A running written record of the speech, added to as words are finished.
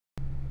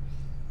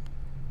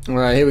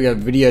Alright, here we go.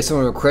 Video.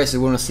 Someone requested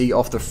we want to see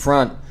off the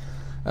front.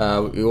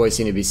 We always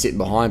seem to be sitting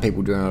behind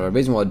people doing it. The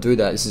reason why I do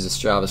that, this is a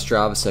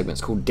Strava segment.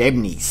 It's called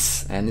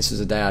Debney's, and this was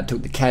the day I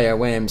took the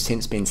KOM,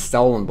 since been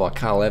stolen by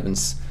Carl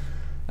Evans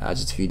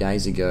just a few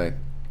days ago.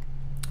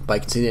 But you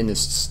can see in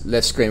this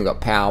left screen we've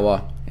got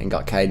power and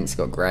got cadence,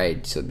 got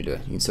grade. So you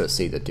can sort of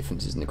see the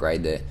differences in the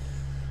grade there.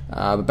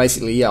 But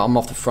basically, yeah, I'm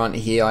off the front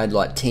here. I had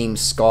like Team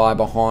Sky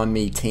behind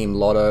me, Team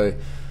Lotto,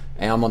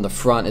 and I'm on the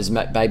front as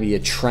maybe a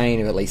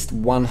train of at least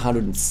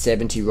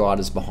 170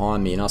 riders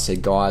behind me. And I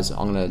said, guys,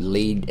 I'm going to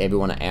lead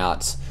everyone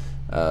out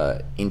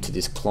into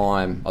this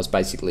climb. I was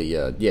basically,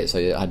 so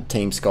I had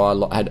Team Sky,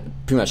 I had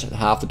pretty much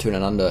half the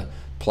 200 under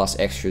plus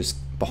extras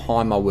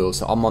behind my wheel.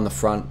 So I'm on the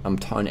front, I'm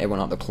towing everyone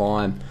up the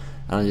climb.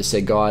 And I just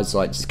said, guys,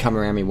 like, just come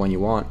around me when you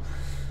want.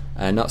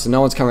 And so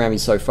no one's come around me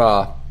so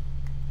far.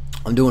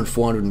 I'm doing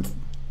 400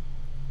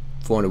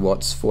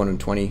 watts,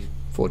 420,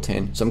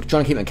 410. So I'm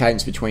trying to keep my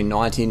cadence between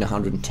 90 and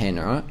 110,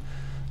 alright?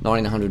 90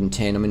 and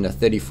 110, I'm in the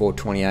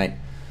 34-28.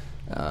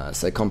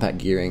 So compact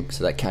gearing,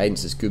 so that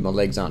cadence is good. My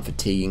legs aren't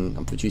fatiguing.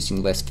 I'm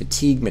producing less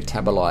fatigue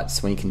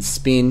metabolites. When you can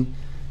spin,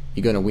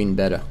 you're going to win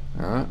better,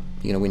 alright?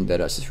 You're going to win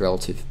better, it's just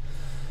relative.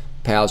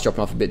 Power's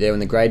dropping off a bit there when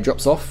the grade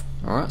drops off,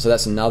 alright? So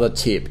that's another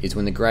tip, is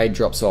when the grade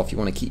drops off, you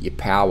want to keep your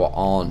power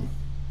on.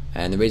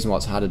 And the reason why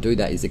it's hard to do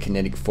that is the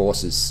kinetic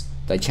forces.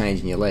 They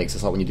change in your legs.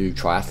 It's like when you do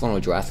triathlon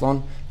or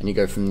duathlon and you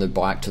go from the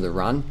bike to the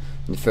run,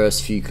 and the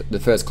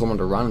first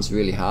kilometer run is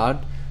really hard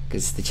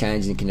because it's the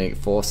change in kinetic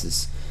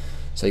forces.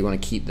 So you want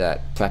to keep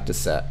that,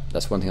 practice that.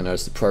 That's one thing I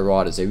noticed. The pro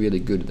riders, they're really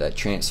good at that,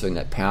 transferring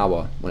that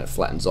power when it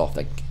flattens off.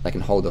 They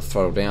can hold the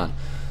throttle down.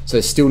 So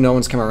still no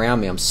one's come around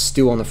me. I'm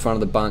still on the front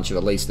of the bunch of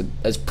at least,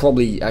 there's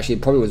probably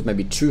was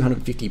maybe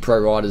 250 pro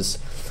riders.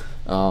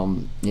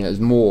 There's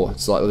more.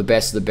 It's like the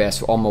best of the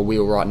best on my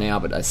wheel right now,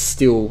 but they're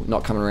still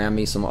not coming around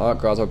me. So I'm like,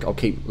 alright guys, I'll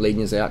keep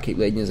leading us out,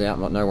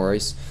 I'm like, no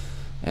worries.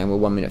 And we're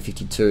 1 minute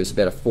 52, it's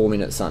about a 4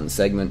 minute something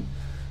segment.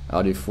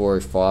 I'll do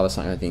 4:05 or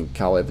something. I think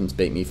Carl Evans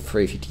beat me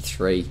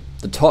 3:53.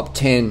 The top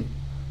 10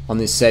 on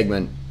this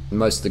segment,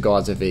 most of the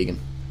guys are vegan.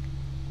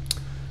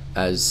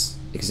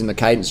 Because in the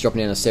cadence dropping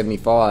down to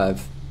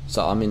 75,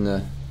 so I'm in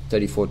the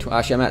 34,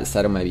 actually I'm at the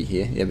saddle maybe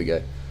here, there we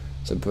go.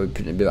 So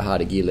putting a bit of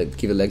harder gear,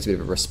 give the legs a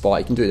bit of a respite.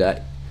 You can do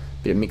that,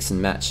 bit of mix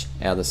and match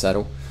out of the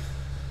saddle.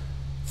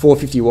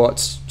 450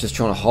 watts, just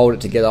trying to hold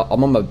it together.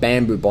 I'm on my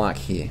Bamboo bike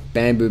here.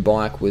 Bamboo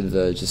bike with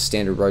just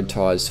standard road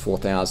tyres,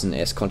 4000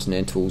 S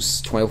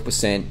Continentals,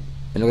 12%.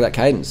 And look at that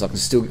cadence. I can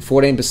still get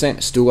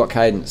 14%, still got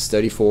cadence,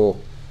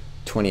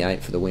 34-28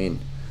 for the win.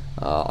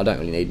 I don't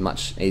really need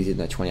much easier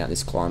than a 20 out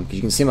this climb, because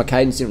you can see my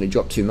cadence didn't really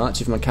drop too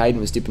much. If my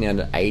cadence was dipping down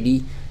to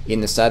 80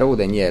 in the saddle,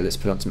 then yeah, let's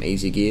put on some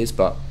easier gears,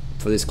 but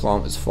for this climb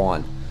it was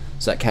fine.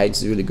 So that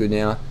cadence is really good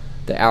now.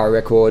 The hour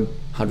record,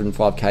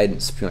 105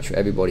 cadence pretty much for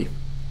everybody.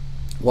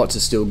 Watts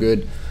are still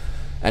good,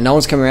 and no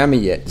one's come around me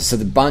yet, so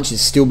the bunch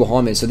is still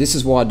behind me. So this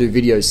is why I do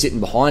videos sitting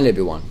behind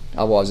everyone,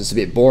 otherwise it's a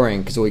bit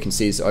boring because all you can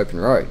see is the open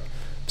road.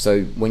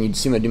 So when you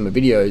see me do my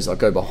videos, I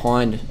go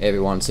behind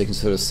everyone so you can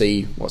sort of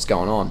see what's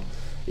going on.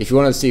 If you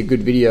want to see a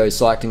good video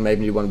cycling,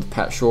 maybe did one with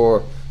Pat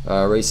Shaw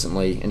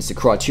recently, and it's the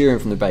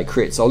Criterium from the Bay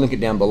Crit, so I'll link it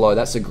down below.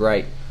 That's a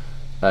great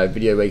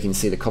video where you can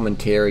see the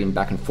commentary and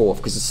back and forth,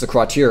 because it's the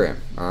Criterium,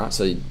 alright?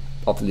 So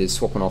often there's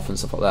swapping off and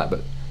stuff like that,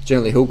 but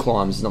generally hill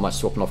climbs, there's not much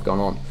swapping off going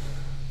on.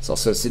 So I'll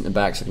sort of sit in the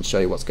back so I can show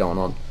you what's going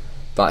on.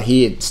 But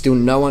here, still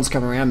no one's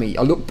coming around me.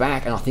 I look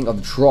back and I think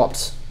I've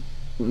dropped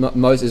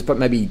most, but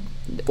maybe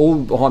all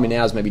behind me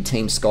now is maybe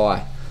Team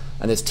Sky.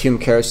 And there's Tim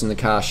Kerrison in the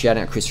car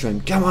shouting at Chris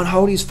Froome, come on,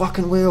 hold his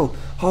fucking wheel,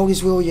 hold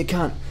his wheel, you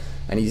cunt.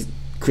 And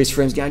Chris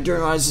Froome's going,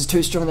 Duro, this is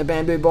too strong on the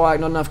Bamboo bike,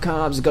 not enough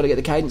carbs, I've got to get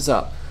the cadence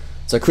up.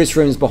 So Chris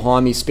Froome's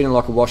behind me, spinning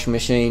like a washing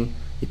machine.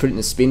 He put it in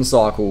the spin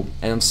cycle,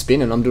 and I'm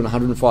spinning, I'm doing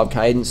 105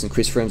 cadence, and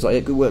Chris Froome's like,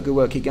 yeah, good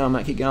work, keep going,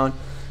 mate, keep going.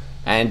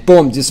 And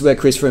boom, this is where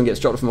Chris Froome gets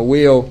dropped from a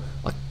wheel.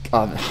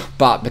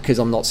 But because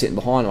I'm not sitting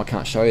behind him, I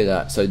can't show you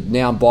that. So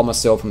now I'm by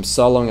myself, I'm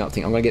soloing up,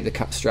 thinking I'm going to get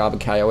the Strava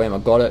KOM, I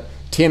got it.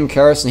 Tim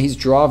Kerrison, he's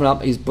driving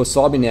up, he's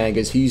beside me now, he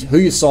goes, who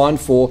you signed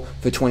for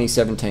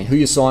 2017? Who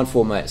you signed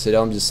for, mate? I said,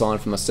 I'm just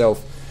signed for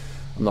myself.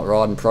 I'm not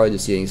riding pro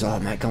this year. He's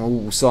like, oh, mate, come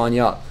on, we'll sign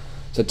you up.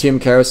 So Tim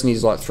Kerrison,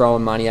 he's like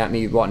throwing money at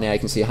me right now. You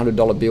can see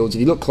 $100 bills.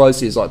 If you look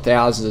closely, there's like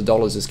thousands of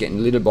dollars just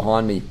getting littered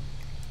behind me.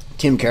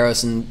 Tim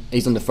Kerrison,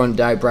 he's on the front of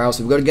Dave Brow,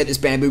 so we've got to get this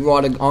Bamboo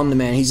rider on the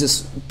man. He's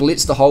just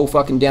blitzed the whole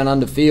fucking down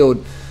under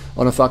field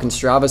on a fucking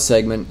Strava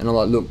segment, and I'm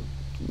like, look,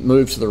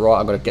 move to the right,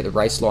 I've got to get the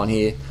race line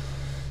here.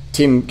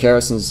 Tim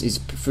Kerrison's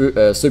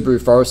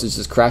Subaru Forester's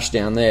just crashed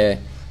down there.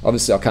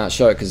 Obviously I can't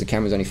show it because the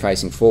camera's only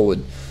facing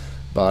forward,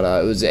 but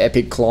it was an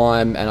epic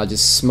climb, and I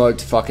just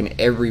smoked fucking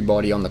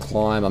everybody on the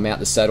climb. I'm out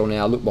the saddle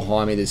now, look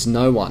behind me, there's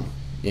no one.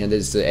 You know,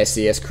 there's the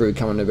SES crew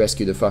coming to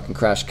rescue the fucking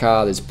crashed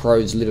car, there's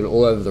pros littered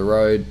all over the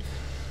road,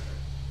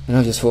 and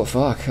I just thought,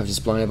 fuck, I've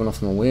just blown everyone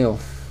off my wheel.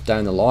 Day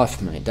in the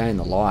life, mate, day in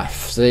the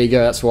life. So there you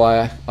go, that's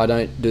why I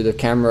don't do the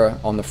camera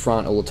on the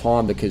front all the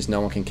time, because no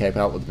one can keep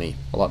up with me.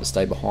 I like to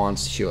stay behind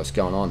to see what's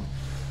going on.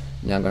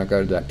 Now I'm going to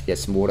go back to get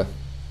some water.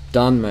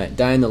 Done, mate,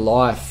 day in the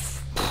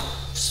life.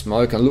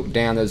 smoke. And I looked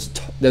down,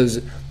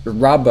 there's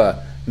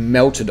rubber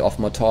melted off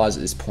my tyres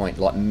at this point,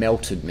 like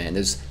melted, man.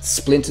 There's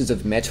splinters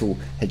of metal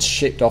had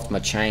shipped off my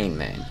chain,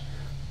 man.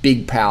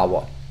 Big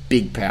power,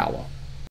 big power.